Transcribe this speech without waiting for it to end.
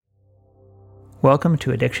Welcome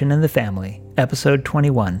to Addiction in the Family, Episode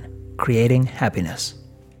 21, Creating Happiness.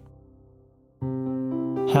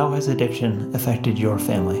 How has addiction affected your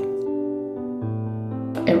family?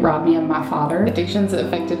 It robbed me of my father. Addiction's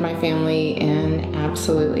affected my family in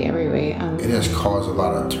absolutely every way. It has caused a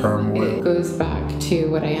lot of turmoil. It goes back to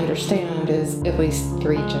what I understand is at least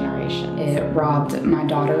 3 generations. It robbed my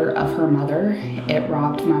daughter of her mother. It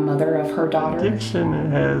robbed my mother of her daughter.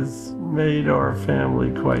 Addiction has made our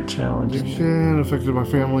family quite challenging. Addiction affected my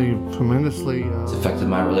family tremendously. It's affected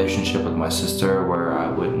my relationship with my sister, where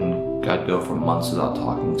I'd go for months without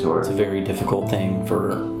talking to her. It's a very difficult thing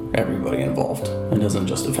for everybody involved. It doesn't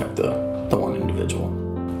just affect the one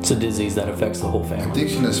individual. It's a disease that affects the whole family.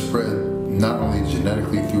 Addiction is spread not only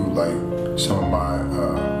genetically through some of my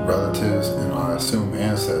relatives and I assume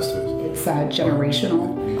ancestors. It's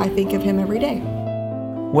generational. I think of him every day.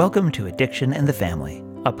 Welcome to Addiction in the Family,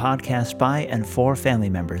 a podcast by and for family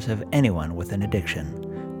members of anyone with an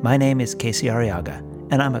addiction. My name is Casey Arriaga,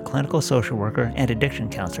 and I'm a clinical social worker and addiction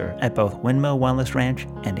counselor at both Windmill Wellness Ranch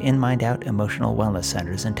and In Mind Out Emotional Wellness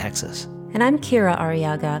Centers in Texas. And I'm Kira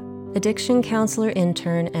Arriaga, addiction counselor,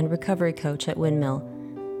 intern, and recovery coach at Windmill.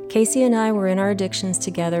 Casey and I were in our addictions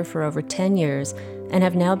together for over 10 years and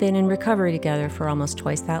have now been in recovery together for almost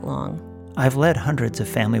twice that long. I've led hundreds of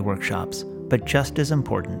family workshops, but just as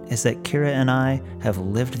important is that Kira and I have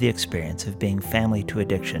lived the experience of being family to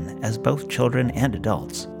addiction as both children and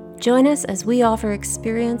adults. Join us as we offer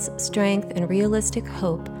experience, strength, and realistic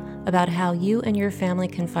hope about how you and your family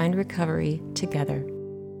can find recovery together.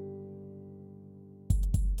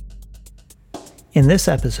 In this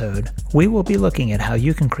episode, we will be looking at how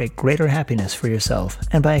you can create greater happiness for yourself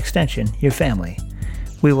and, by extension, your family.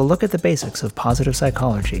 We will look at the basics of positive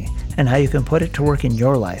psychology and how you can put it to work in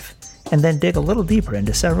your life, and then dig a little deeper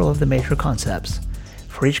into several of the major concepts.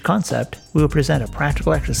 For each concept, we will present a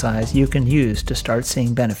practical exercise you can use to start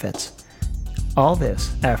seeing benefits. All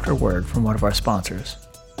this after a word from one of our sponsors.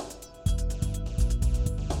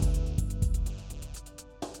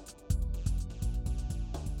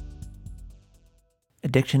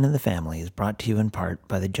 Addiction in the Family is brought to you in part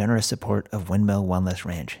by the generous support of Windmill Wellness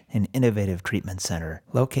Ranch, an innovative treatment center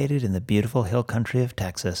located in the beautiful hill country of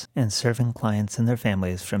Texas and serving clients and their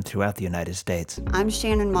families from throughout the United States. I'm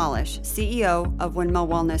Shannon Molish, CEO of Windmill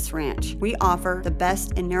Wellness Ranch. We offer the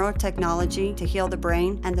best in neurotechnology to heal the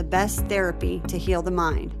brain and the best therapy to heal the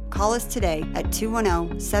mind. Call us today at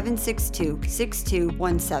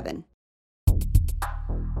 210-762-6217.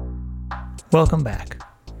 Welcome back.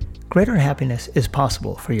 Greater happiness is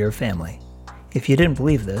possible for your family. If you didn't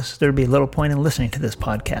believe this, there'd be little point in listening to this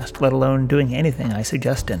podcast, let alone doing anything I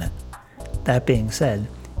suggest in it. That being said,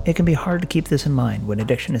 it can be hard to keep this in mind when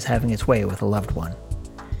addiction is having its way with a loved one.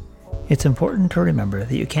 It's important to remember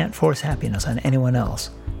that you can't force happiness on anyone else,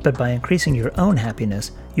 but by increasing your own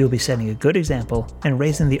happiness, you'll be setting a good example and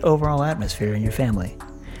raising the overall atmosphere in your family.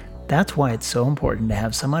 That's why it's so important to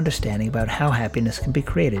have some understanding about how happiness can be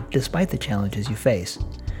created despite the challenges you face.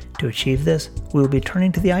 To achieve this, we will be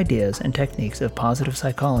turning to the ideas and techniques of positive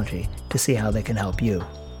psychology to see how they can help you.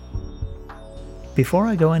 Before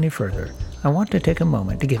I go any further, I want to take a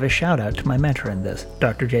moment to give a shout out to my mentor in this,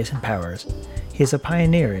 Dr. Jason Powers. He is a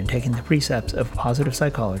pioneer in taking the precepts of positive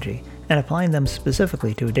psychology and applying them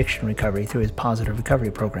specifically to addiction recovery through his Positive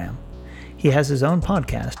Recovery program. He has his own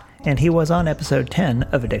podcast, and he was on episode 10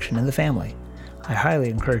 of Addiction in the Family. I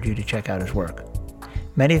highly encourage you to check out his work.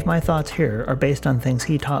 Many of my thoughts here are based on things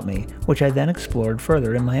he taught me, which I then explored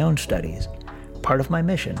further in my own studies. Part of my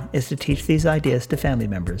mission is to teach these ideas to family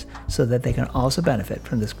members so that they can also benefit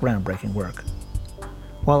from this groundbreaking work.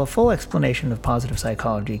 While a full explanation of positive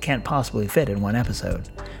psychology can't possibly fit in one episode,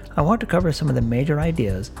 I want to cover some of the major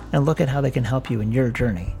ideas and look at how they can help you in your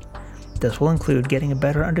journey. This will include getting a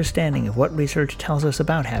better understanding of what research tells us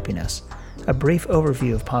about happiness, a brief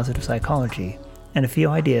overview of positive psychology, and a few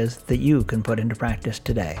ideas that you can put into practice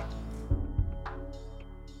today.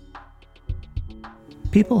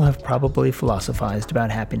 People have probably philosophized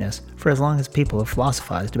about happiness for as long as people have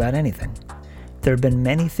philosophized about anything. There have been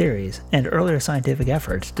many theories and earlier scientific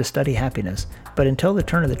efforts to study happiness, but until the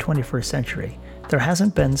turn of the 21st century, there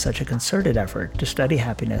hasn't been such a concerted effort to study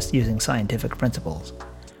happiness using scientific principles.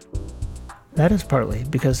 That is partly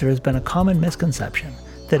because there has been a common misconception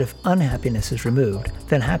that if unhappiness is removed,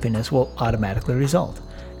 then happiness will automatically result,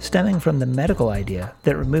 stemming from the medical idea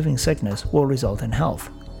that removing sickness will result in health.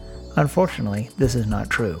 Unfortunately, this is not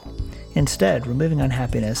true. Instead, removing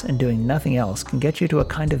unhappiness and doing nothing else can get you to a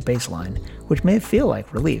kind of baseline, which may feel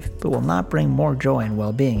like relief, but will not bring more joy and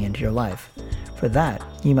well-being into your life. For that,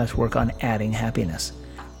 you must work on adding happiness.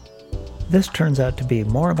 This turns out to be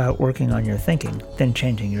more about working on your thinking than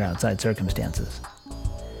changing your outside circumstances.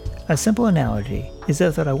 A simple analogy is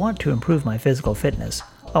that if I want to improve my physical fitness,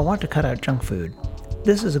 I'll want to cut out junk food.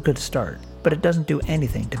 This is a good start, but it doesn't do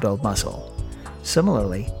anything to build muscle.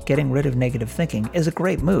 Similarly, getting rid of negative thinking is a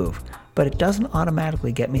great move, but it doesn't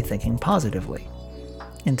automatically get me thinking positively.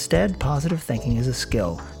 Instead, positive thinking is a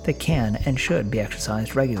skill that can and should be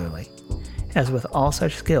exercised regularly. As with all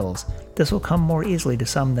such skills, this will come more easily to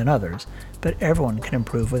some than others, but everyone can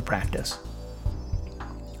improve with practice.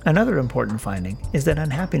 Another important finding is that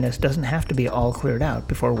unhappiness doesn't have to be all cleared out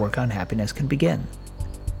before work on happiness can begin.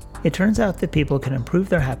 It turns out that people can improve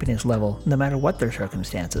their happiness level no matter what their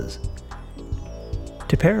circumstances.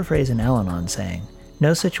 To paraphrase an Al-Anon saying,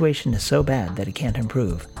 no situation is so bad that it can't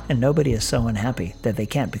improve, and nobody is so unhappy that they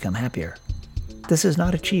can't become happier. This is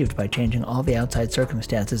not achieved by changing all the outside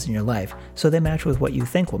circumstances in your life so they match with what you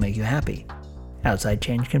think will make you happy. Outside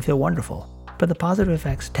change can feel wonderful, but the positive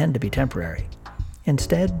effects tend to be temporary.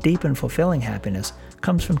 Instead, deep and fulfilling happiness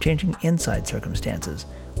comes from changing inside circumstances,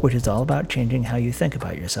 which is all about changing how you think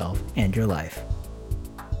about yourself and your life.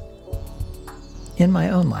 In my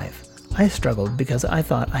own life, I struggled because I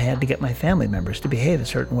thought I had to get my family members to behave a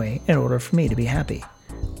certain way in order for me to be happy.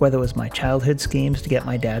 Whether it was my childhood schemes to get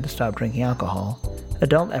my dad to stop drinking alcohol,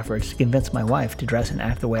 adult efforts to convince my wife to dress and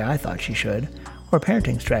act the way I thought she should, or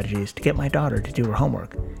parenting strategies to get my daughter to do her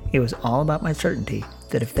homework, it was all about my certainty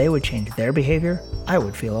that if they would change their behavior, I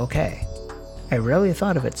would feel okay. I rarely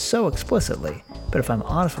thought of it so explicitly, but if I'm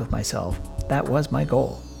honest with myself, that was my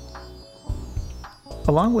goal.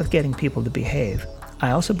 Along with getting people to behave,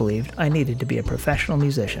 I also believed I needed to be a professional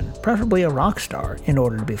musician, preferably a rock star, in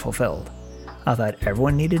order to be fulfilled. I thought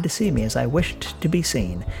everyone needed to see me as I wished to be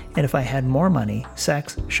seen, and if I had more money,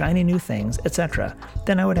 sex, shiny new things, etc.,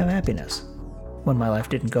 then I would have happiness. When my life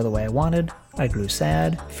didn't go the way I wanted, I grew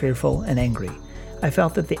sad, fearful, and angry. I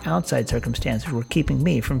felt that the outside circumstances were keeping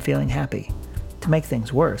me from feeling happy. To make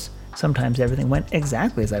things worse, sometimes everything went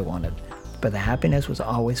exactly as I wanted, but the happiness was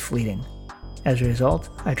always fleeting. As a result,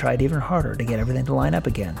 I tried even harder to get everything to line up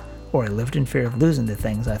again, or I lived in fear of losing the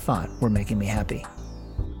things I thought were making me happy.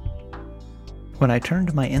 When I turned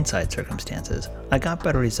to my inside circumstances, I got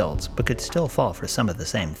better results but could still fall for some of the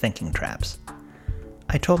same thinking traps.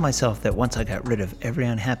 I told myself that once I got rid of every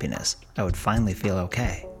unhappiness, I would finally feel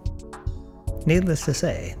okay. Needless to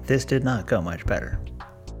say, this did not go much better.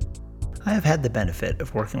 I have had the benefit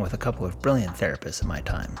of working with a couple of brilliant therapists in my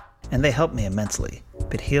time, and they helped me immensely,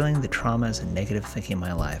 but healing the traumas and negative thinking in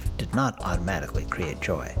my life did not automatically create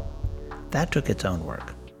joy. That took its own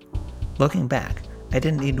work. Looking back, I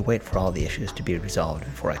didn't need to wait for all the issues to be resolved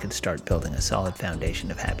before I could start building a solid foundation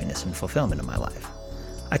of happiness and fulfillment in my life.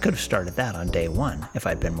 I could have started that on day one if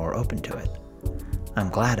I'd been more open to it. I'm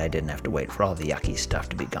glad I didn't have to wait for all the yucky stuff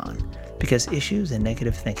to be gone, because issues and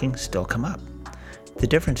negative thinking still come up. The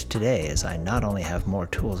difference today is I not only have more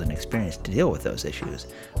tools and experience to deal with those issues,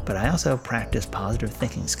 but I also practice positive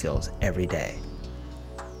thinking skills every day.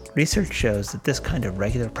 Research shows that this kind of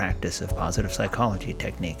regular practice of positive psychology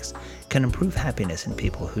techniques can improve happiness in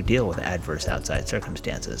people who deal with adverse outside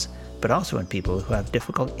circumstances, but also in people who have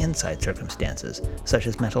difficult inside circumstances, such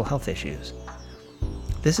as mental health issues.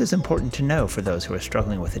 This is important to know for those who are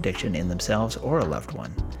struggling with addiction in themselves or a loved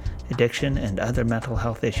one. Addiction and other mental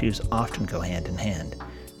health issues often go hand in hand.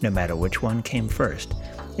 No matter which one came first,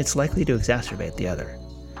 it's likely to exacerbate the other.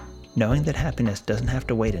 Knowing that happiness doesn't have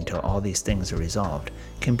to wait until all these things are resolved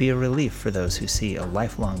can be a relief for those who see a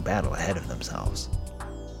lifelong battle ahead of themselves.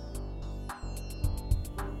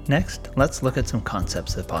 Next, let's look at some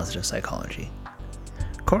concepts of positive psychology.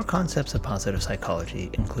 Core concepts of positive psychology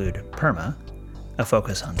include PERMA, a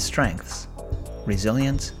focus on strengths,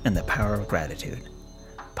 resilience, and the power of gratitude.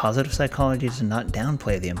 Positive psychology does not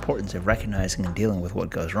downplay the importance of recognizing and dealing with what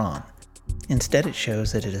goes wrong. Instead, it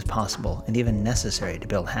shows that it is possible and even necessary to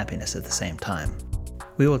build happiness at the same time.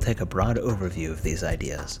 We will take a broad overview of these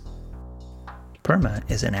ideas. PERMA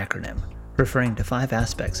is an acronym referring to 5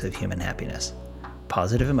 aspects of human happiness: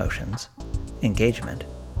 positive emotions, engagement,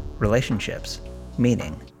 relationships,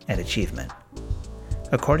 meaning, and achievement.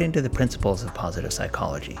 According to the principles of positive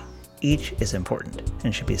psychology, each is important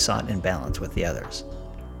and should be sought in balance with the others.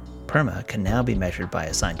 PERMA can now be measured by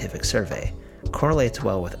a scientific survey, correlates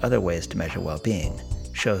well with other ways to measure well-being,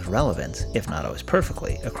 shows relevance, if not always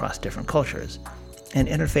perfectly, across different cultures, and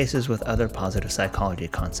interfaces with other positive psychology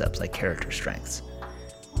concepts like character strengths.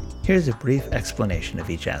 Here's a brief explanation of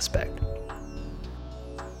each aspect.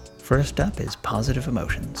 First up is positive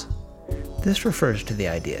emotions. This refers to the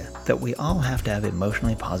idea that we all have to have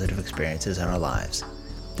emotionally positive experiences in our lives.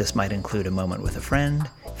 This might include a moment with a friend,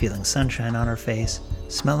 feeling sunshine on our face,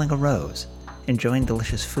 smelling a rose, enjoying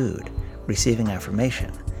delicious food, receiving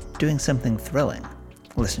affirmation, doing something thrilling,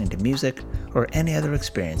 listening to music, or any other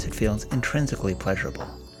experience that feels intrinsically pleasurable.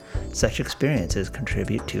 Such experiences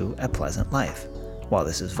contribute to a pleasant life. While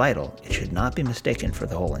this is vital, it should not be mistaken for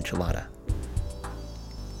the whole enchilada.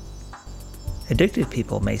 Addicted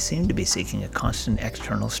people may seem to be seeking a constant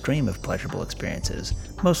external stream of pleasurable experiences,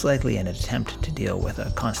 most likely in an attempt to deal with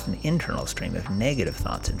a constant internal stream of negative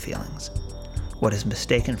thoughts and feelings. What is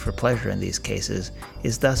mistaken for pleasure in these cases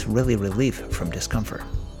is thus really relief from discomfort.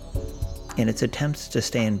 In its attempts to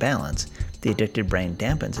stay in balance, the addicted brain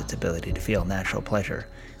dampens its ability to feel natural pleasure,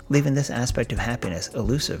 leaving this aspect of happiness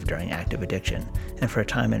elusive during active addiction and for a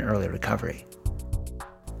time in early recovery.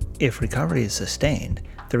 If recovery is sustained,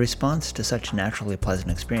 the response to such naturally pleasant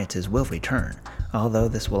experiences will return, although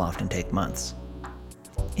this will often take months.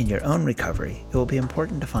 In your own recovery, it will be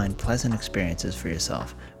important to find pleasant experiences for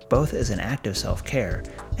yourself, both as an act of self-care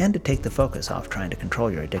and to take the focus off trying to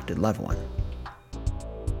control your addicted loved one.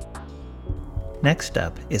 Next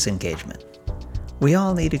up is engagement. We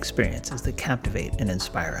all need experiences that captivate and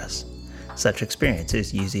inspire us. Such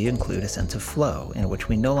experiences usually include a sense of flow in which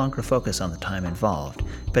we no longer focus on the time involved,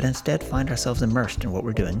 but instead find ourselves immersed in what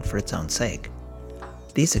we're doing for its own sake.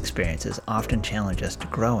 These experiences often challenge us to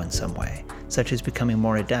grow in some way, such as becoming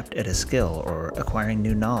more adept at a skill or acquiring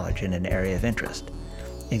new knowledge in an area of interest.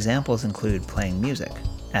 Examples include playing music,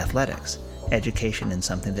 athletics, education in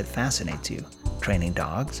something that fascinates you, training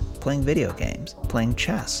dogs, playing video games, playing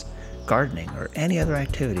chess, gardening, or any other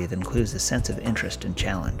activity that includes a sense of interest and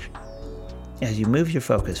challenge. As you move your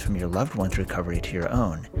focus from your loved one's recovery to your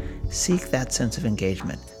own, seek that sense of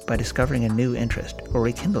engagement by discovering a new interest or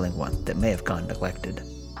rekindling one that may have gone neglected.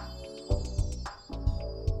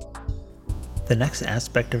 The next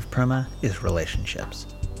aspect of PERMA is relationships.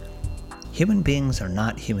 Human beings are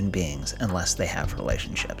not human beings unless they have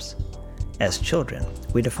relationships. As children,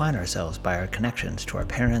 we define ourselves by our connections to our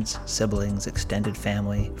parents, siblings, extended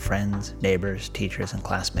family, friends, neighbors, teachers, and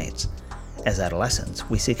classmates. As adolescents,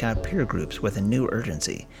 we seek out peer groups with a new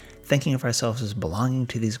urgency, thinking of ourselves as belonging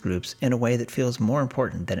to these groups in a way that feels more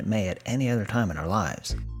important than it may at any other time in our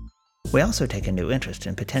lives. We also take a new interest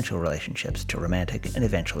in potential relationships to romantic and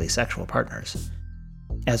eventually sexual partners.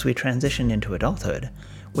 As we transition into adulthood,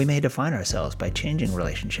 we may define ourselves by changing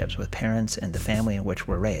relationships with parents and the family in which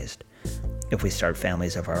we're raised. If we start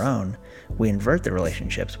families of our own, we invert the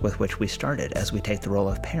relationships with which we started as we take the role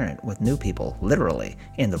of parent with new people, literally,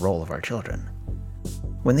 in the role of our children.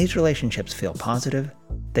 When these relationships feel positive,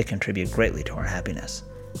 they contribute greatly to our happiness.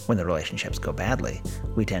 When the relationships go badly,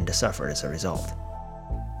 we tend to suffer as a result.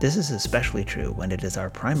 This is especially true when it is our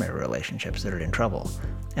primary relationships that are in trouble,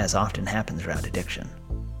 as often happens around addiction.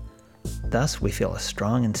 Thus, we feel a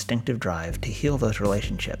strong instinctive drive to heal those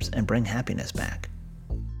relationships and bring happiness back.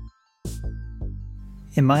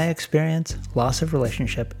 In my experience, loss of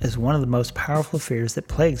relationship is one of the most powerful fears that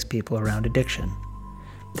plagues people around addiction.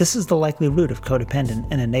 This is the likely root of codependent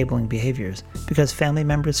and enabling behaviors because family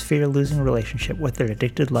members fear losing a relationship with their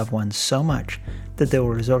addicted loved ones so much that they will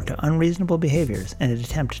resort to unreasonable behaviors in an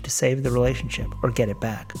attempt to save the relationship or get it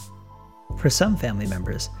back. For some family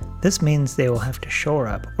members, this means they will have to shore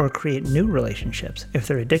up or create new relationships if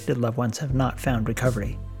their addicted loved ones have not found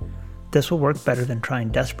recovery. This will work better than trying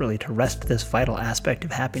desperately to wrest this vital aspect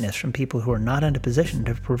of happiness from people who are not in a position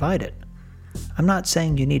to provide it. I'm not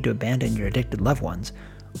saying you need to abandon your addicted loved ones,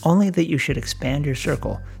 only that you should expand your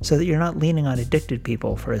circle so that you're not leaning on addicted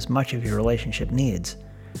people for as much of your relationship needs.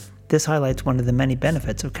 This highlights one of the many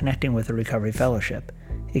benefits of connecting with a recovery fellowship.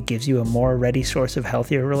 It gives you a more ready source of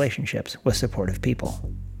healthier relationships with supportive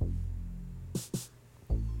people.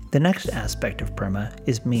 The next aspect of PERMA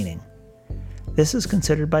is meaning. This is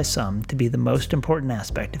considered by some to be the most important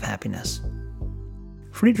aspect of happiness.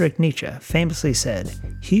 Friedrich Nietzsche famously said,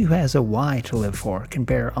 "He who has a why to live for can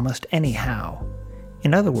bear almost any how."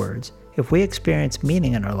 In other words, if we experience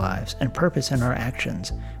meaning in our lives and purpose in our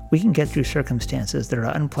actions, we can get through circumstances that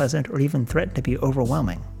are unpleasant or even threaten to be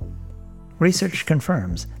overwhelming. Research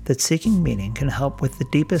confirms that seeking meaning can help with the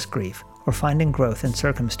deepest grief or finding growth in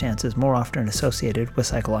circumstances more often associated with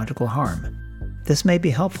psychological harm. This may be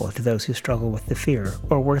helpful to those who struggle with the fear,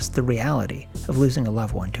 or worse, the reality, of losing a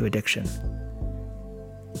loved one to addiction.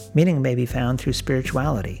 Meaning may be found through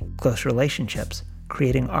spirituality, close relationships,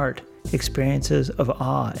 creating art, experiences of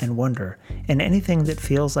awe and wonder, and anything that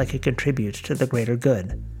feels like it contributes to the greater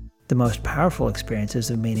good. The most powerful experiences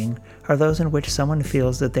of meaning are those in which someone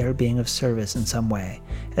feels that they are being of service in some way,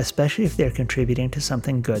 especially if they are contributing to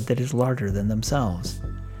something good that is larger than themselves.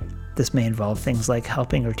 This may involve things like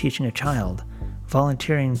helping or teaching a child,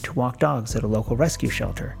 volunteering to walk dogs at a local rescue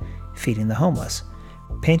shelter, feeding the homeless,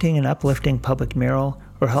 painting an uplifting public mural,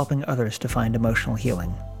 or helping others to find emotional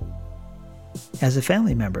healing. As a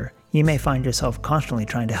family member, you may find yourself constantly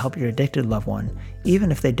trying to help your addicted loved one,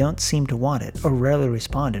 even if they don't seem to want it or rarely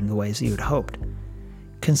respond in the ways you had hoped.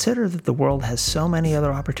 Consider that the world has so many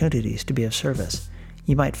other opportunities to be of service.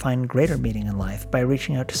 You might find greater meaning in life by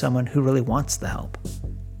reaching out to someone who really wants the help.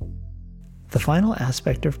 The final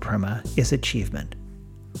aspect of PERMA is achievement.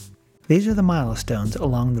 These are the milestones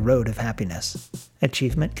along the road of happiness.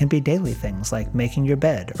 Achievement can be daily things like making your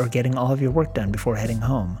bed or getting all of your work done before heading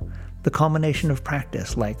home. The culmination of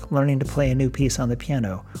practice like learning to play a new piece on the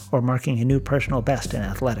piano or marking a new personal best in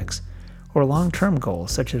athletics, or long-term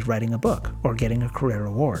goals such as writing a book or getting a career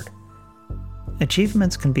award.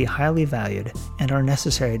 Achievements can be highly valued and are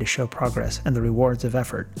necessary to show progress and the rewards of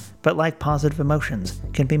effort, but like positive emotions,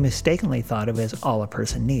 can be mistakenly thought of as all a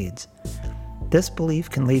person needs. This belief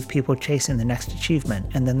can leave people chasing the next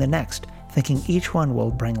achievement and then the next, thinking each one will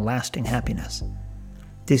bring lasting happiness.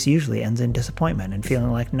 This usually ends in disappointment and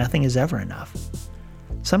feeling like nothing is ever enough.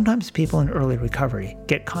 Sometimes people in early recovery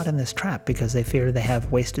get caught in this trap because they fear they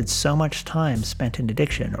have wasted so much time spent in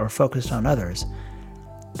addiction or focused on others.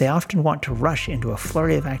 They often want to rush into a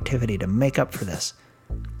flurry of activity to make up for this.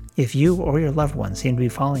 If you or your loved one seem to be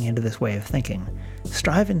falling into this way of thinking,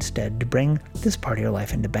 strive instead to bring this part of your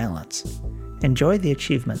life into balance. Enjoy the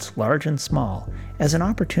achievements, large and small, as an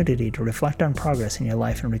opportunity to reflect on progress in your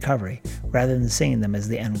life and recovery, rather than seeing them as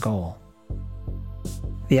the end goal.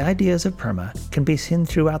 The ideas of PERMA can be seen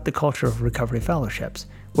throughout the culture of recovery fellowships,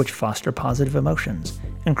 which foster positive emotions,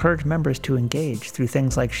 encourage members to engage through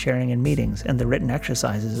things like sharing in meetings and the written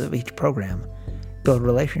exercises of each program, build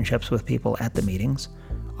relationships with people at the meetings,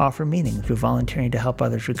 offer meaning through volunteering to help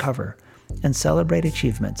others recover, and celebrate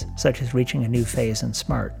achievements such as reaching a new phase in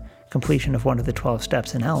SMART, completion of one of the 12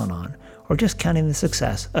 steps in Al-Anon, or just counting the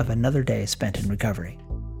success of another day spent in recovery.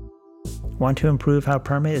 Want to improve how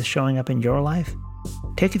PERMA is showing up in your life?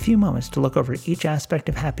 Take a few moments to look over each aspect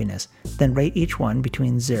of happiness, then rate each one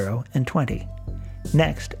between 0 and 20.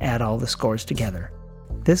 Next, add all the scores together.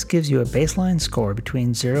 This gives you a baseline score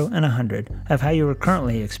between 0 and 100 of how you are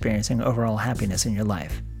currently experiencing overall happiness in your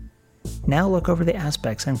life. Now look over the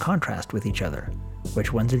aspects and contrast with each other.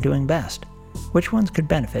 Which ones are doing best? Which ones could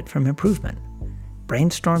benefit from improvement?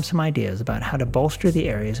 Brainstorm some ideas about how to bolster the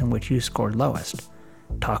areas in which you scored lowest.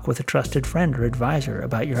 Talk with a trusted friend or advisor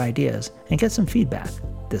about your ideas and get some feedback.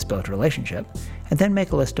 This builds a relationship, and then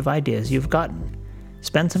make a list of ideas you've gotten.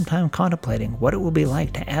 Spend some time contemplating what it will be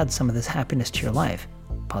like to add some of this happiness to your life,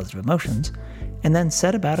 positive emotions, and then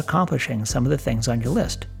set about accomplishing some of the things on your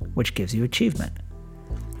list, which gives you achievement.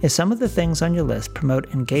 If some of the things on your list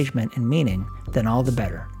promote engagement and meaning, then all the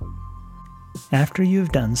better. After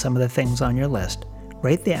you've done some of the things on your list,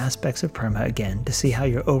 rate the aspects of PERMA again to see how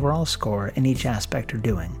your overall score in each aspect are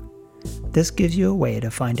doing. This gives you a way to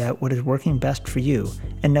find out what is working best for you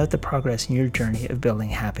and note the progress in your journey of building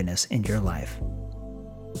happiness in your life.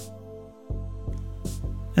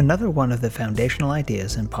 Another one of the foundational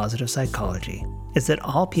ideas in positive psychology is that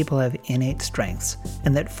all people have innate strengths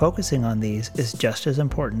and that focusing on these is just as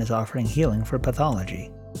important as offering healing for pathology.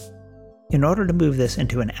 In order to move this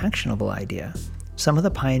into an actionable idea, some of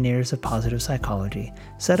the pioneers of positive psychology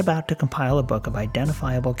set about to compile a book of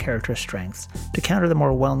identifiable character strengths to counter the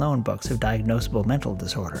more well-known books of diagnosable mental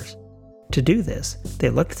disorders. To do this, they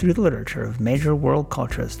looked through the literature of major world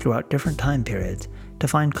cultures throughout different time periods to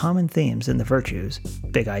find common themes in the virtues,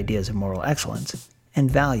 big ideas of moral excellence, and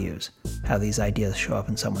values, how these ideas show up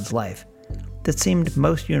in someone's life, that seemed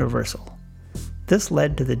most universal. This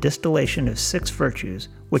led to the distillation of 6 virtues,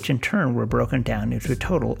 which in turn were broken down into a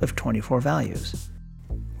total of 24 values.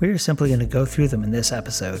 We are simply going to go through them in this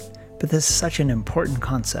episode, but this is such an important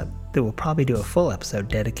concept that we'll probably do a full episode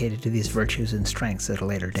dedicated to these virtues and strengths at a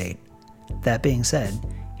later date. That being said,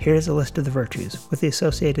 here is a list of the virtues with the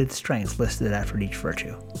associated strengths listed after each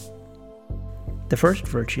virtue. The first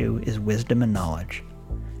virtue is wisdom and knowledge,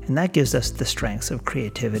 and that gives us the strengths of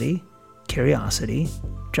creativity, curiosity,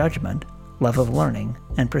 judgment, love of learning,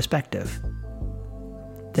 and perspective.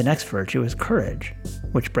 The next virtue is courage,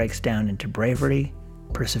 which breaks down into bravery,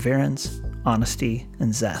 perseverance, honesty,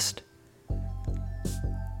 and zest.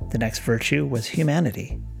 The next virtue was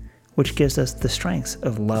humanity, which gives us the strengths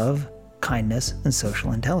of love, kindness, and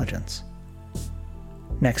social intelligence.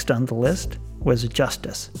 Next on the list was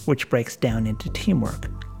justice, which breaks down into teamwork,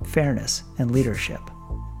 fairness, and leadership.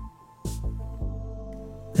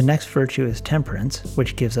 The next virtue is temperance,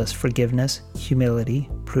 which gives us forgiveness, humility,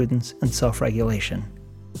 prudence, and self-regulation.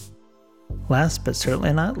 Last but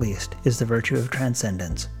certainly not least is the virtue of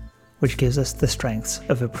transcendence, which gives us the strengths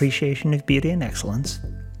of appreciation of beauty and excellence,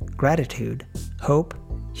 gratitude, hope,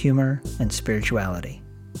 humor, and spirituality.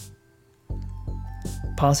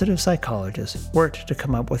 Positive psychologists worked to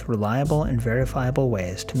come up with reliable and verifiable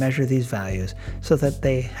ways to measure these values so that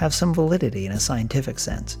they have some validity in a scientific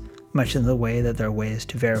sense, much in the way that there are ways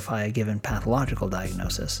to verify a given pathological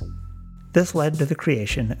diagnosis. This led to the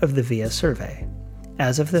creation of the VIA survey.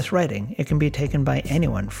 As of this writing, it can be taken by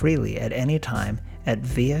anyone freely at any time at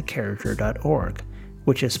viacharacter.org,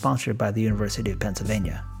 which is sponsored by the University of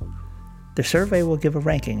Pennsylvania. The survey will give a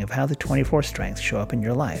ranking of how the 24 strengths show up in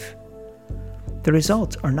your life. The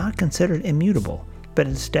results are not considered immutable, but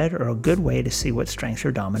instead are a good way to see what strengths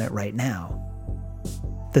are dominant right now.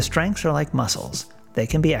 The strengths are like muscles. They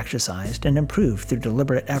can be exercised and improved through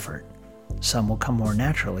deliberate effort. Some will come more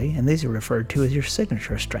naturally, and these are referred to as your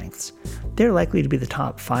signature strengths. They're likely to be the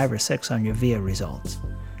top 5 or 6 on your VIA results.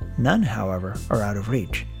 None, however, are out of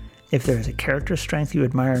reach. If there is a character strength you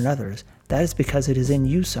admire in others, that is because it is in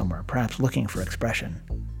you somewhere, perhaps looking for expression.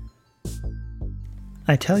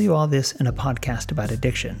 I tell you all this in a podcast about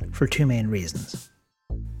addiction for 2 main reasons.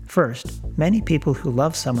 First, many people who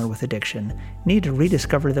love someone with addiction need to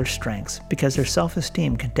rediscover their strengths because their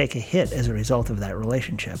self-esteem can take a hit as a result of that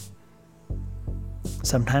relationship.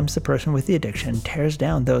 Sometimes the person with the addiction tears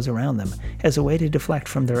down those around them as a way to deflect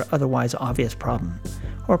from their otherwise obvious problem,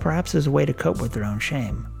 or perhaps as a way to cope with their own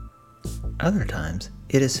shame. Other times,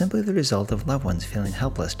 it is simply the result of loved ones feeling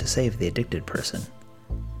helpless to save the addicted person.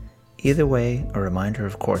 Either way, a reminder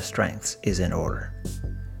of core strengths is in order.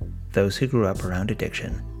 Those who grew up around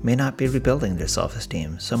addiction may not be rebuilding their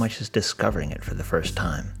self-esteem so much as discovering it for the first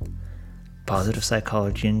time. Positive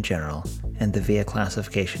psychology in general, and the VIA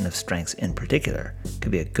classification of strengths in particular,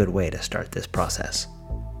 could be a good way to start this process.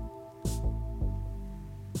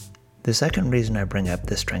 The second reason I bring up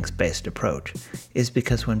the strengths-based approach is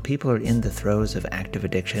because when people are in the throes of active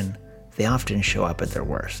addiction, they often show up at their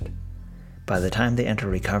worst. By the time they enter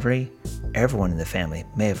recovery, everyone in the family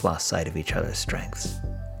may have lost sight of each other's strengths.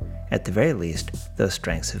 At the very least, those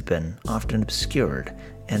strengths have been often obscured,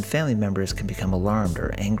 and family members can become alarmed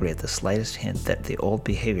or angry at the slightest hint that the old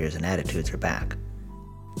behaviors and attitudes are back.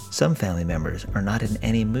 Some family members are not in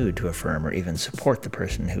any mood to affirm or even support the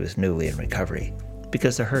person who is newly in recovery,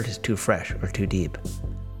 because the hurt is too fresh or too deep.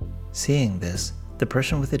 Seeing this, the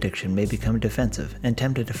person with addiction may become defensive and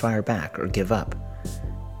tempted to fire back or give up.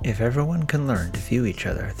 If everyone can learn to view each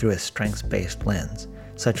other through a strengths-based lens,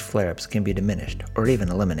 such flare-ups can be diminished or even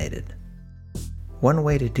eliminated. One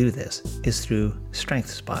way to do this is through strength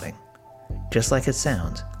spotting. Just like it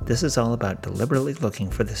sounds, this is all about deliberately looking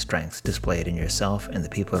for the strengths displayed in yourself and the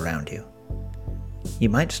people around you. You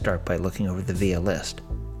might start by looking over the VIA list.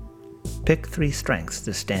 Pick 3 strengths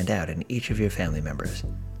that stand out in each of your family members.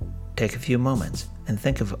 Take a few moments and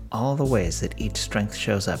think of all the ways that each strength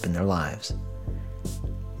shows up in their lives.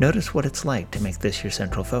 Notice what it's like to make this your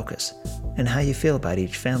central focus, and how you feel about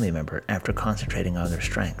each family member after concentrating on their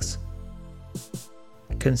strengths.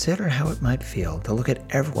 Consider how it might feel to look at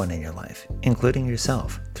everyone in your life, including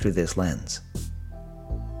yourself, through this lens.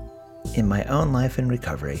 In my own life in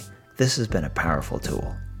recovery, this has been a powerful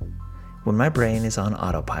tool. When my brain is on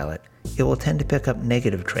autopilot, it will tend to pick up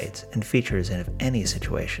negative traits and features in any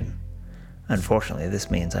situation. Unfortunately, this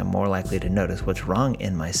means I'm more likely to notice what's wrong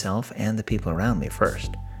in myself and the people around me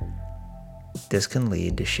first. This can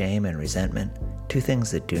lead to shame and resentment, 2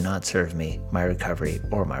 things that do not serve me, my recovery,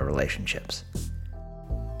 or my relationships.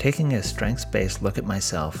 Taking a strengths-based look at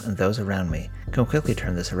myself and those around me can quickly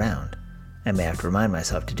turn this around. I may have to remind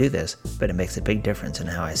myself to do this, but it makes a big difference in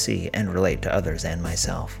how I see and relate to others and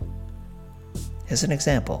myself. As an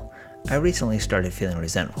example, I recently started feeling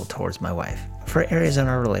resentful towards my wife for areas in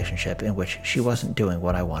our relationship in which she wasn't doing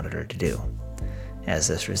what I wanted her to do. As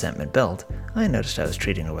this resentment built, I noticed I was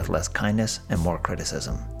treating her with less kindness and more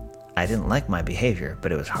criticism. I didn't like my behavior,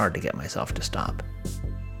 but it was hard to get myself to stop.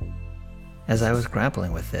 As I was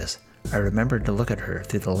grappling with this, I remembered to look at her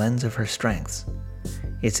through the lens of her strengths.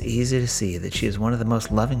 It's easy to see that she is one of the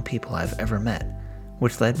most loving people I've ever met,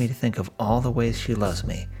 which led me to think of all the ways she loves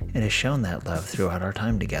me and has shown that love throughout our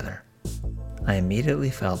time together. I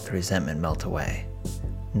immediately felt the resentment melt away.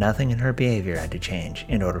 Nothing in her behavior had to change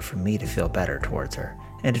in order for me to feel better towards her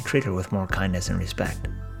and to treat her with more kindness and respect.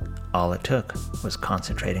 All it took was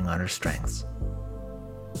concentrating on her strengths.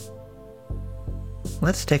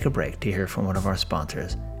 Let's take a break to hear from one of our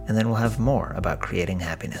sponsors, and then we'll have more about creating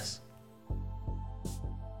happiness.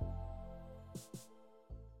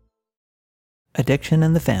 Addiction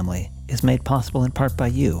in the Family is made possible in part by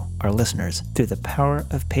you, our listeners, through the power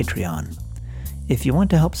of Patreon. If you want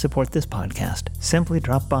to help support this podcast, simply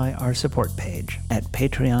drop by our support page at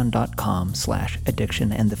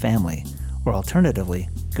patreon.com/addictionandthefamily, or alternatively,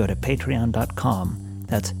 go to patreon.com,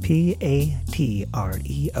 That's Patreon,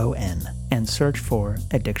 and search for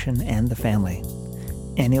Addiction and the Family.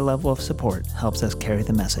 Any level of support helps us carry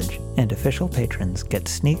the message, and official patrons get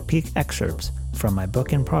sneak peek excerpts from my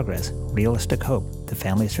book in progress, Realistic Hope, The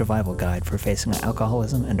Family Survival Guide for Facing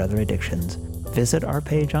Alcoholism and Other Addictions. Visit our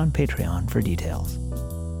page on Patreon for details.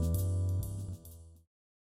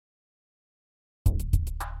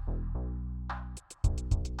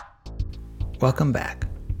 Welcome back.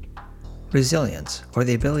 Resilience, or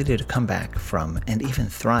the ability to come back from and even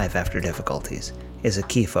thrive after difficulties, is a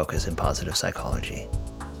key focus in positive psychology.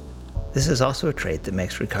 This is also a trait that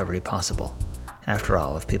makes recovery possible. After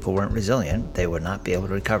all, if people weren't resilient, they would not be able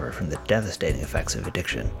to recover from the devastating effects of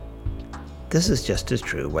addiction. This is just as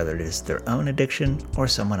true whether it is their own addiction or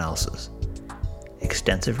someone else's.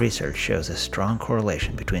 Extensive research shows a strong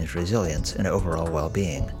correlation between resilience and overall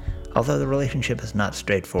well-being, although the relationship is not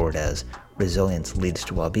straightforward as resilience leads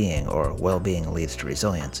to well-being or well-being leads to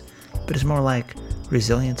resilience, but is more like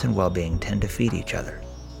resilience and well-being tend to feed each other.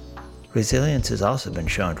 Resilience has also been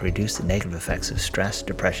shown to reduce the negative effects of stress,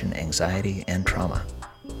 depression, anxiety, and trauma.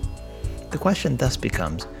 The question thus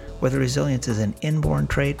becomes whether resilience is an inborn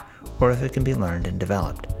trait or if it can be learned and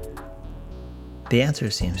developed. The answer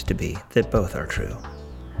seems to be that both are true.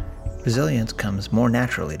 Resilience comes more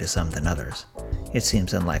naturally to some than others. It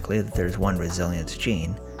seems unlikely that there's one resilience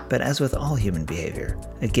gene, but as with all human behavior,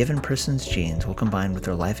 a given person's genes will combine with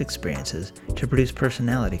their life experiences to produce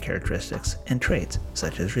personality characteristics and traits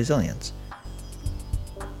such as resilience.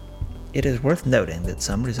 It is worth noting that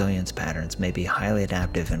some resilience patterns may be highly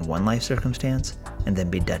adaptive in one life circumstance and then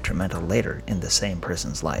be detrimental later in the same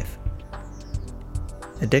person's life.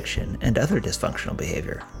 Addiction and other dysfunctional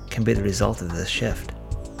behavior can be the result of this shift.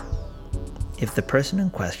 If the person in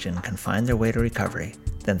question can find their way to recovery,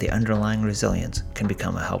 then the underlying resilience can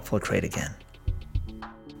become a helpful trait again.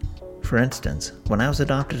 For instance, when I was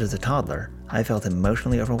adopted as a toddler, I felt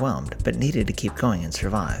emotionally overwhelmed but needed to keep going and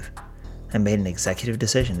survive. I made an executive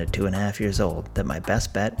decision at 2.5 years old that my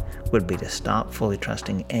best bet would be to stop fully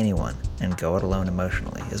trusting anyone and go it alone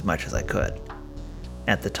emotionally as much as I could.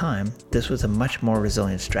 At the time, this was a much more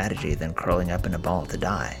resilient strategy than curling up in a ball to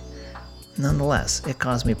die. Nonetheless, it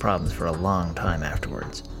caused me problems for a long time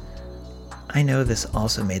afterwards. I know this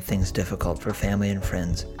also made things difficult for family and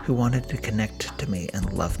friends who wanted to connect to me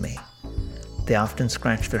and love me. They often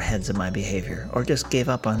scratched their heads at my behavior or just gave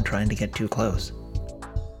up on trying to get too close.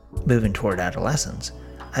 Moving toward adolescence,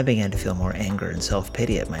 I began to feel more anger and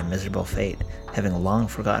self-pity at my miserable fate, having long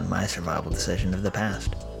forgotten my survival decision of the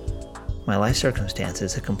past. My life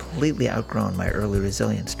circumstances had completely outgrown my early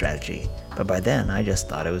resilience strategy, but by then I just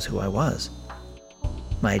thought it was who I was.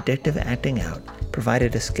 My addictive acting out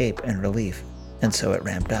provided escape and relief, and so it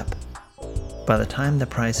ramped up. By the time the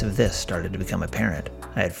price of this started to become apparent,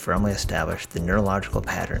 I had firmly established the neurological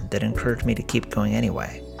pattern that encouraged me to keep going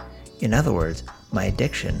anyway. In other words, my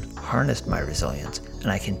addiction harnessed my resilience,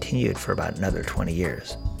 and I continued for about another 20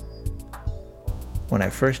 years. When I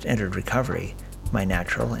first entered recovery, my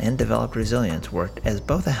natural and developed resilience worked as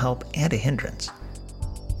both a help and a hindrance.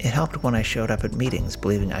 It helped when I showed up at meetings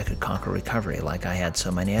believing I could conquer recovery like I had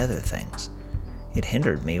so many other things. It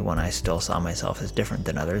hindered me when I still saw myself as different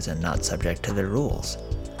than others and not subject to their rules.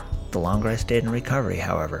 The longer I stayed in recovery,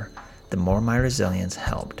 however, the more my resilience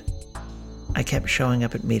helped. I kept showing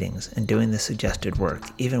up at meetings and doing the suggested work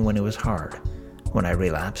even when it was hard. When I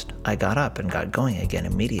relapsed, I got up and got going again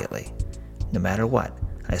immediately. No matter what,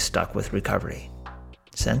 I stuck with recovery.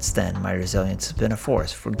 Since then, my resilience has been a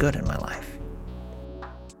force for good in my life.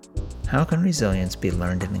 How can resilience be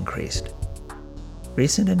learned and increased?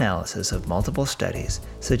 Recent analysis of multiple studies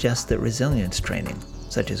suggests that resilience training,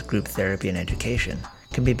 such as group therapy and education,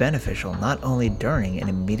 can be beneficial not only during and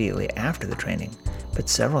immediately after the training, but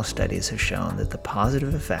several studies have shown that the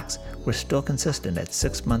positive effects were still consistent at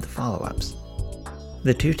 6-month follow-ups.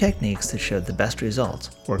 The two techniques that showed the best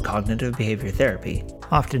results were cognitive behavior therapy,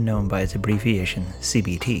 often known by its abbreviation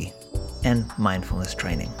CBT, and mindfulness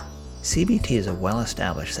training. CBT is a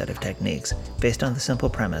well-established set of techniques based on the simple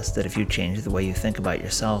premise that if you change the way you think about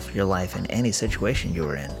yourself, your life, and any situation you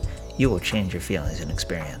are in, you will change your feelings and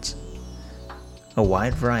experience. A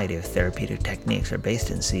wide variety of therapeutic techniques are based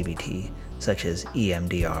in CBT, such as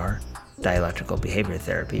EMDR, dialectical behavior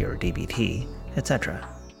therapy or DBT, etc.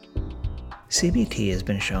 CBT has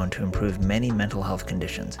been shown to improve many mental health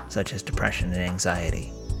conditions, such as depression and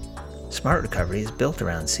anxiety. Smart Recovery is built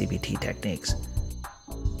around CBT techniques.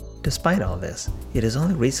 Despite all this, it is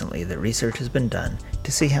only recently that research has been done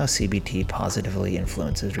to see how CBT positively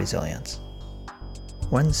influences resilience.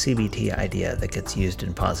 One CBT idea that gets used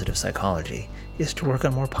in positive psychology is to work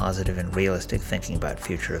on more positive and realistic thinking about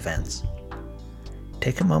future events.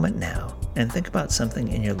 Take a moment now and think about something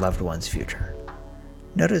in your loved one's future.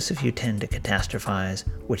 Notice if you tend to catastrophize,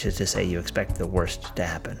 which is to say you expect the worst to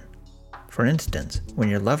happen. For instance, when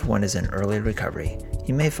your loved one is in early recovery,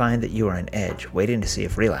 you may find that you are on edge waiting to see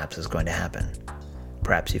if relapse is going to happen.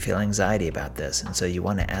 Perhaps you feel anxiety about this, and so you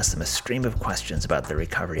want to ask them a stream of questions about their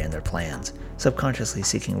recovery and their plans, subconsciously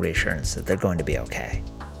seeking reassurance that they're going to be okay.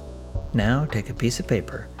 Now take a piece of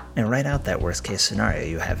paper and write out that worst-case scenario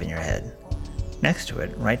you have in your head. Next to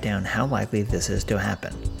it, write down how likely this is to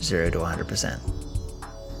happen, 0 to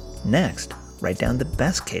 100%. Next, write down the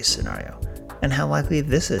best-case scenario and how likely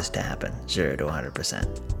this is to happen, 0 to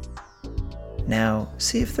 100%. Now,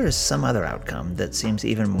 see if there is some other outcome that seems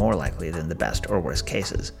even more likely than the best or worst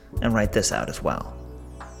cases, and write this out as well.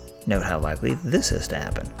 Note how likely this is to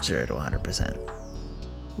happen, 0 to 100%.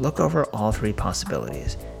 Look over all three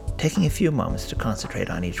possibilities, taking a few moments to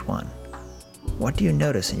concentrate on each one. What do you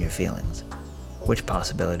notice in your feelings? Which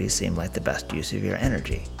possibilities seem like the best use of your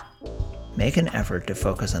energy? Make an effort to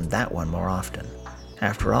focus on that one more often.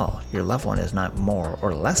 After all, your loved one is not more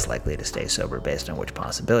or less likely to stay sober based on which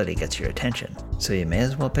possibility gets your attention, so you may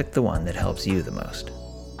as well pick the one that helps you the most.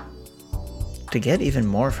 To get even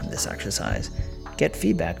more from this exercise, get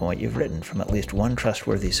feedback on what you've written from at least one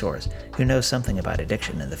trustworthy source who knows something about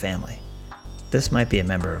addiction in the family. This might be a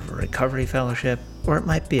member of a recovery fellowship, or it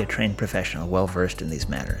might be a trained professional well-versed in these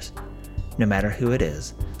matters. No matter who it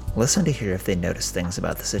is, listen to hear if they notice things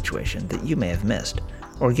about the situation that you may have missed,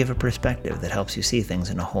 or give a perspective that helps you see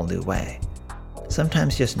things in a whole new way.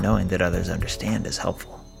 Sometimes just knowing that others understand is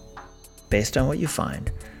helpful. Based on what you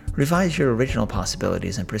find, revise your original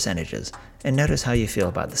possibilities and percentages and notice how you feel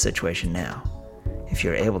about the situation now. If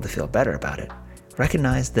you're able to feel better about it,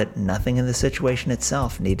 recognize that nothing in the situation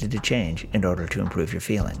itself needed to change in order to improve your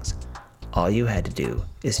feelings. All you had to do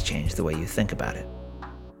is change the way you think about it.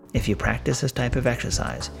 If you practice this type of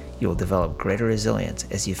exercise, you will develop greater resilience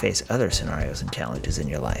as you face other scenarios and challenges in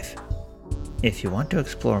your life. If you want to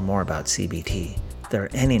explore more about CBT, there are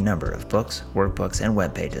any number of books, workbooks, and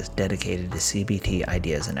web pages dedicated to CBT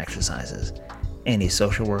ideas and exercises. Any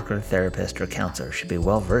social worker, therapist, or counselor should be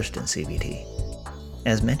well versed in CBT.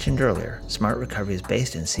 As mentioned earlier, Smart Recovery is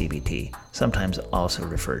based in CBT, sometimes also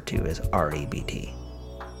referred to as REBT.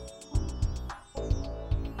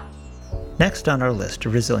 Next on our list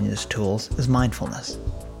of resilience tools is mindfulness.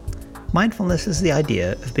 Mindfulness is the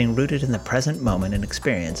idea of being rooted in the present moment and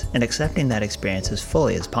experience and accepting that experience as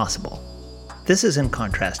fully as possible. This is in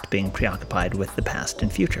contrast to being preoccupied with the past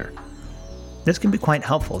and future. This can be quite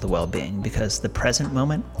helpful to well-being because the present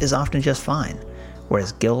moment is often just fine,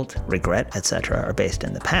 whereas guilt, regret, etc. are based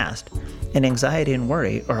in the past, and anxiety and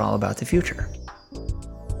worry are all about the future.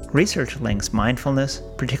 Research links mindfulness,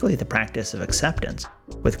 particularly the practice of acceptance,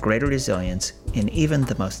 with greater resilience in even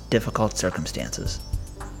the most difficult circumstances.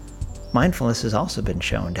 Mindfulness has also been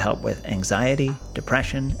shown to help with anxiety,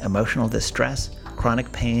 depression, emotional distress,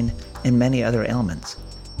 chronic pain, and many other ailments.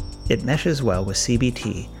 It meshes well with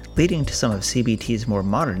CBT, leading to some of CBT's more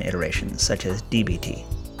modern iterations, such as DBT.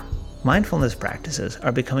 Mindfulness practices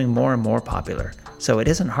are becoming more and more popular, so it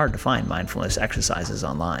isn't hard to find mindfulness exercises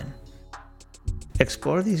online.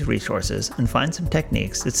 Explore these resources and find some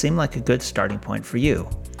techniques that seem like a good starting point for you.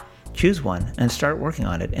 Choose one and start working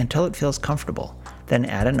on it until it feels comfortable, then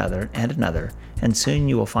add another and another, and soon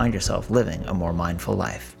you will find yourself living a more mindful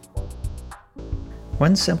life.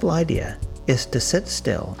 One simple idea is to sit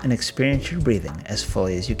still and experience your breathing as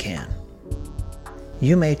fully as you can.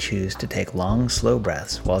 You may choose to take long, slow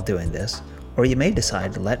breaths while doing this, or you may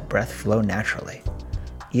decide to let breath flow naturally.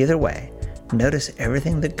 Either way, notice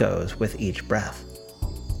everything that goes with each breath.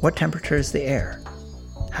 What temperature is the air?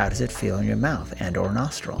 How does it feel in your mouth and/or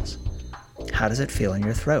nostrils? How does it feel in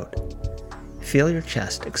your throat? Feel your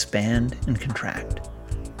chest expand and contract.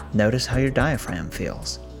 Notice how your diaphragm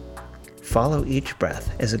feels. Follow each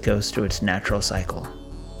breath as it goes through its natural cycle.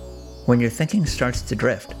 When your thinking starts to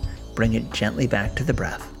drift, bring it gently back to the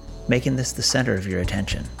breath, making this the center of your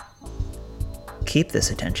attention. Keep this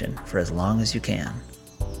attention for as long as you can.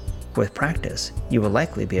 With practice, you will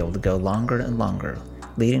likely be able to go longer and longer,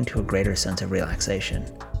 leading to a greater sense of relaxation.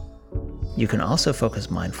 You can also focus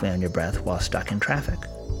mindfully on your breath while stuck in traffic,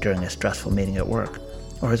 during a stressful meeting at work,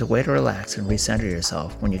 or as a way to relax and recenter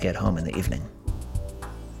yourself when you get home in the evening.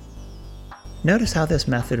 Notice how this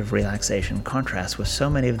method of relaxation contrasts with so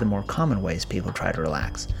many of the more common ways people try to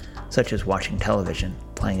relax, such as watching television,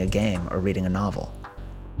 playing a game, or reading a novel.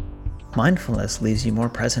 Mindfulness leaves you more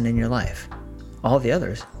present in your life. All the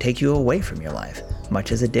others take you away from your life,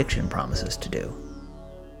 much as addiction promises to do.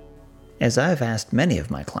 As I've asked many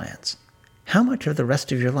of my clients, how much of the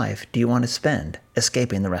rest of your life do you want to spend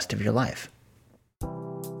escaping the rest of your life?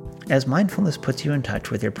 As mindfulness puts you in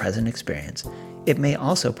touch with your present experience, it may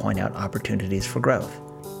also point out opportunities for growth.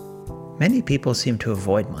 Many people seem to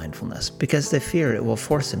avoid mindfulness because they fear it will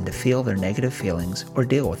force them to feel their negative feelings or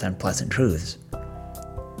deal with unpleasant truths.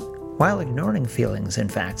 While ignoring feelings and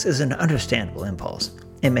facts is an understandable impulse,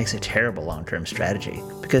 it makes a terrible long-term strategy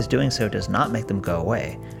because doing so does not make them go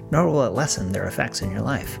away, nor will it lessen their effects in your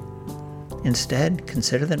life. Instead,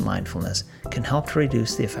 consider that mindfulness can help to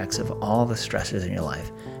reduce the effects of all the stressors in your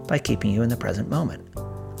life by keeping you in the present moment.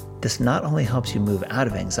 This not only helps you move out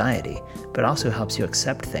of anxiety, but also helps you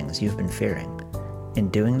accept things you've been fearing. In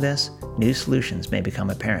doing this, new solutions may become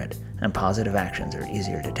apparent and positive actions are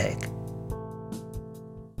easier to take.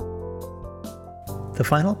 The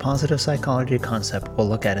final positive psychology concept we'll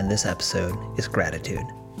look at in this episode is gratitude.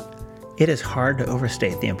 It is hard to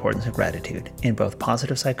overstate the importance of gratitude in both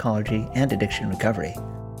positive psychology and addiction recovery.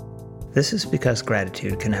 This is because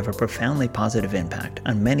gratitude can have a profoundly positive impact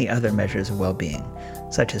on many other measures of well-being,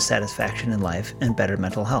 such as satisfaction in life and better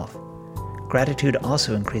mental health. Gratitude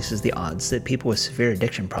also increases the odds that people with severe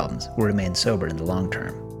addiction problems will remain sober in the long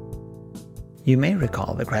term. You may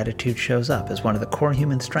recall that gratitude shows up as one of the core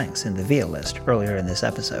human strengths in the VIA list earlier in this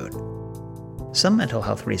episode. Some mental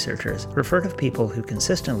health researchers refer to people who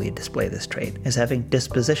consistently display this trait as having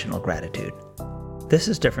dispositional gratitude. This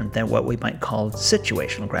is different than what we might call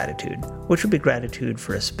situational gratitude, which would be gratitude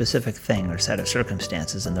for a specific thing or set of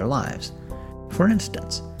circumstances in their lives. For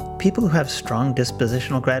instance, people who have strong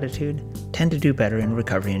dispositional gratitude tend to do better in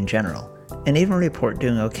recovery in general, and even report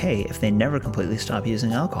doing okay if they never completely stop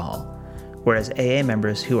using alcohol. Whereas AA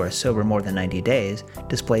members who are sober more than 90 days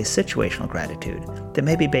display situational gratitude that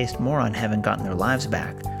may be based more on having gotten their lives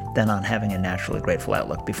back than on having a naturally grateful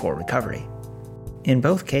outlook before recovery. In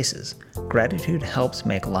both cases, gratitude helps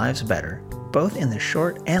make lives better, both in the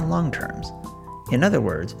short and long terms. In other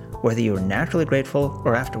words, whether you are naturally grateful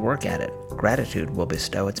or have to work at it, gratitude will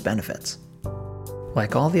bestow its benefits.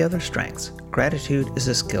 Like all the other strengths, gratitude is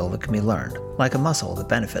a skill that can be learned, like a muscle that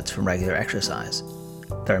benefits from regular exercise.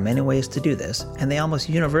 There are many ways to do this, and they almost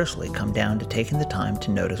universally come down to taking the time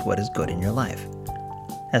to notice what is good in your life.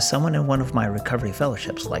 As someone in one of my recovery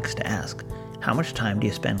fellowships likes to ask, how much time do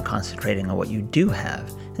you spend concentrating on what you do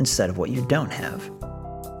have instead of what you don't have?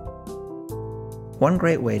 One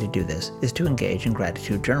great way to do this is to engage in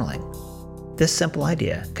gratitude journaling. This simple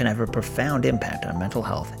idea can have a profound impact on mental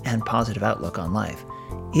health and positive outlook on life,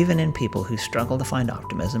 even in people who struggle to find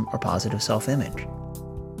optimism or positive self-image.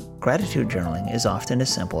 Gratitude journaling is often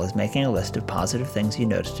as simple as making a list of positive things you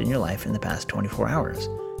noticed in your life in the past 24 hours.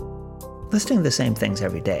 Listing the same things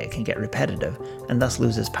every day can get repetitive and thus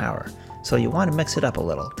lose its power, so you want to mix it up a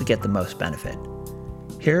little to get the most benefit.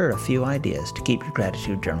 Here are a few ideas to keep your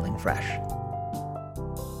gratitude journaling fresh.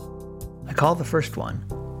 I call the first one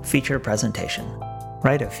feature presentation.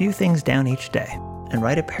 Write a few things down each day and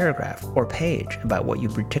write a paragraph or page about what you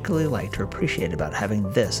particularly liked or appreciated about having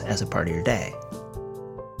this as a part of your day.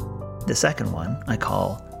 The second one I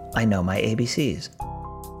call I know my ABCs.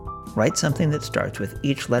 Write something that starts with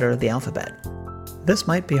each letter of the alphabet. This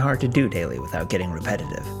might be hard to do daily without getting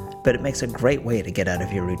repetitive, but it makes a great way to get out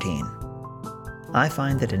of your routine. I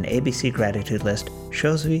find that an ABC gratitude list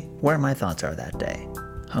shows me where my thoughts are that day.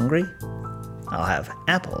 Hungry? I'll have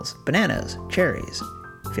apples, bananas, cherries.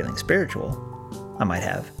 Feeling spiritual? I might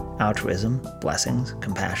have altruism, blessings,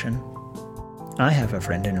 compassion. I have a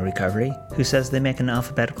friend in recovery who says they make an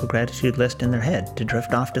alphabetical gratitude list in their head to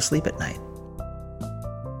drift off to sleep at night.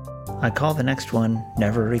 I call the next one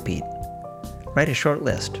never repeat. Write a short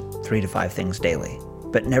list, 3 to 5 things daily,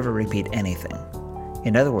 but never repeat anything.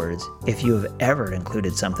 In other words, if you have ever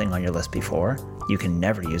included something on your list before, you can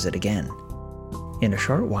never use it again. In a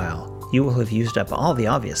short while, you will have used up all the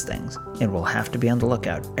obvious things and will have to be on the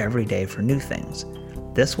lookout every day for new things.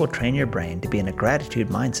 This will train your brain to be in a gratitude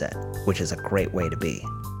mindset, which is a great way to be.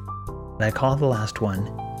 I call the last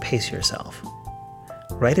one, pace yourself.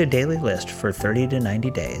 Write a daily list for 30 to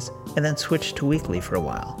 90 days and then switch to weekly for a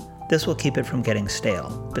while. This will keep it from getting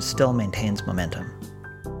stale, but still maintains momentum.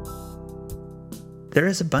 There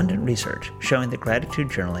is abundant research showing that gratitude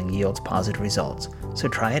journaling yields positive results, so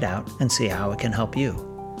try it out and see how it can help you.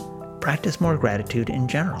 Practice more gratitude in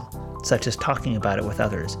general, such as talking about it with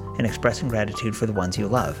others and expressing gratitude for the ones you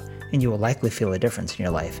love, and you will likely feel a difference in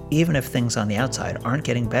your life, even if things on the outside aren't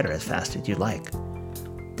getting better as fast as you'd like.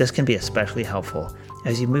 This can be especially helpful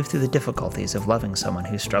as you move through the difficulties of loving someone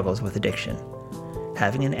who struggles with addiction.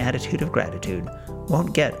 Having an attitude of gratitude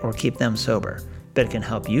won't get or keep them sober, but it can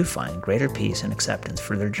help you find greater peace and acceptance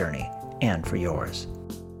for their journey and for yours.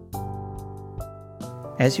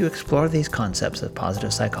 As you explore these concepts of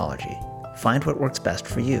positive psychology, find what works best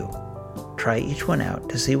for you. Try each one out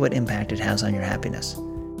to see what impact it has on your happiness.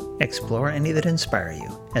 Explore any that inspire you,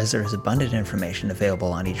 as there is abundant information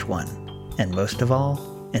available on each one. And most of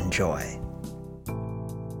all, enjoy.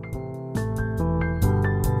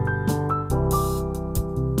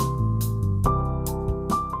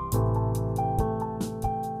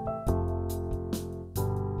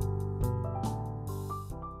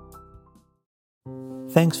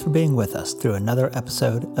 Thanks for being with us through another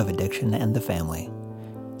episode of Addiction and the Family.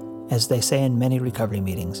 As they say in many recovery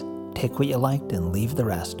meetings, take what you liked and leave the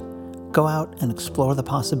rest. Go out and explore the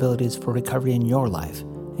possibilities for recovery in your life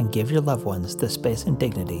and give your loved ones the space and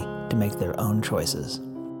dignity to make their own choices.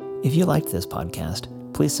 If you liked this podcast,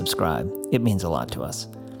 please subscribe. It means a lot to us.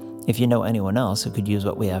 If you know anyone else who could use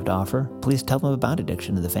what we have to offer, please tell them about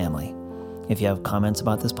Addiction to the Family. If you have comments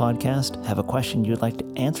about this podcast, have a question you'd like to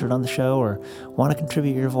answer on the show, or want to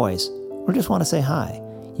contribute your voice, or just want to say hi,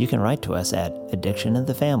 you can write to us at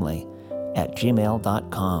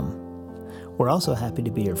addictionandthefamily@gmail.com. We're also happy to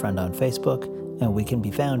be your friend on Facebook, and we can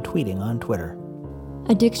be found tweeting on Twitter.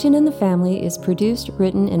 Addiction and the Family is produced,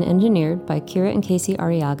 written, and engineered by Kira and Casey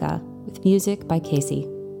Arriaga, with music by Casey.